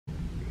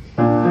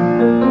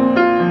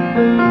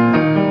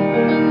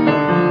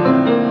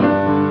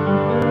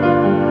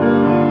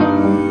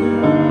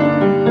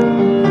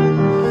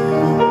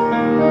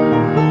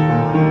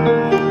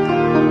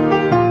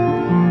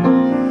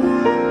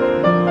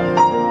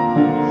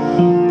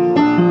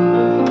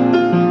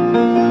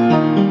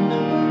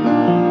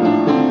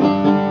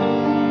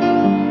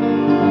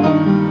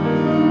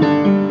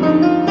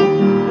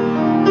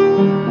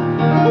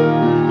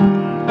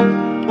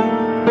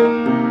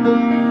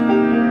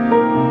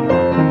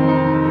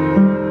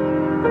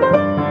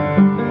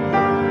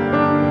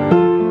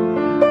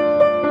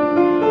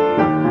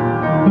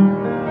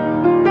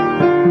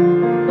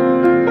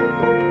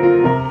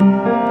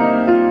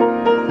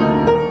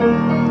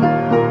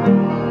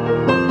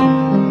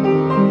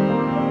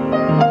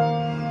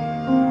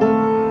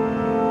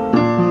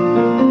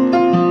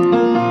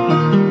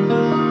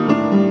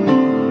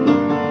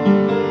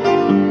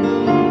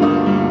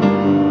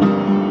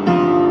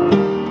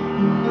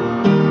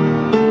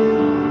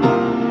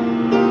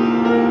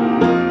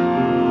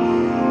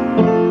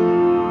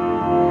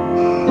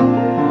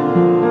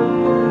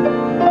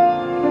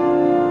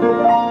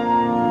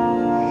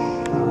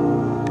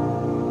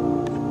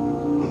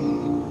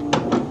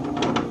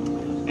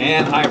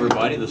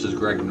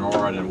Greg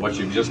Norrin, and what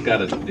you've just got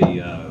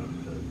the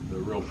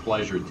real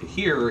pleasure to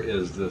hear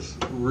is this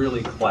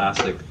really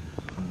classic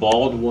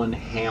Baldwin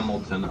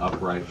Hamilton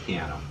upright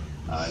piano.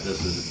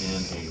 This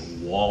is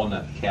in a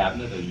walnut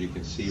cabinet, as you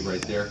can see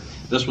right there.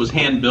 This was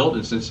hand-built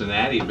in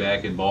Cincinnati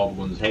back in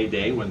Baldwin's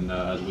heyday when,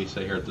 as we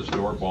say here at the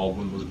store,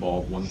 Baldwin was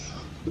Baldwin.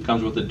 It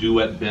comes with a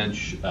duet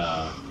bench,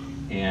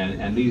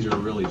 and these are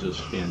really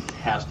just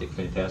fantastic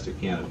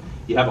pianos.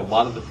 You have a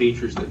lot of the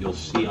features that you'll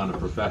see on a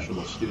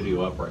professional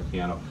studio upright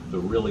piano. The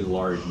really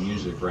large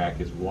music rack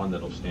is one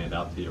that'll stand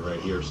out to you right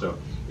here. So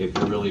if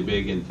you're really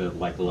big into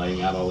like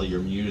laying out all of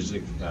your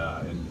music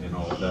and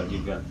all of that,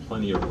 you've got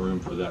plenty of room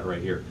for that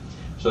right here.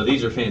 So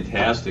these are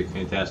fantastic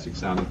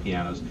sounding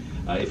pianos.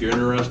 If you're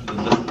interested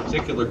in this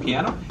particular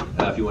piano,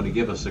 if you want to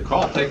give us a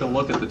call, take a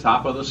look at the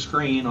top of the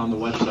screen on the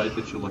website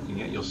that you're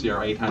looking at. You'll see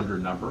our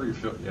 800 number.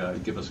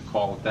 Give us a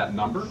call at that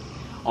number.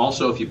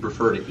 Also, if you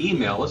prefer to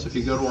email us, if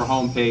you go to our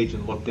home page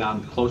and look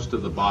down close to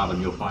the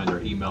bottom, you'll find our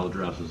email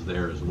addresses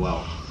there as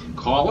well.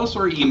 Call us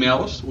or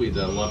email us. We'd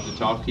love to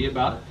talk to you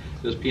about it.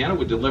 This piano,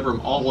 we deliver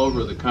them all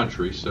over the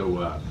country,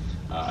 so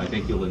I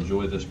think you'll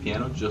enjoy this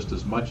piano just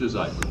as much as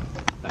I do.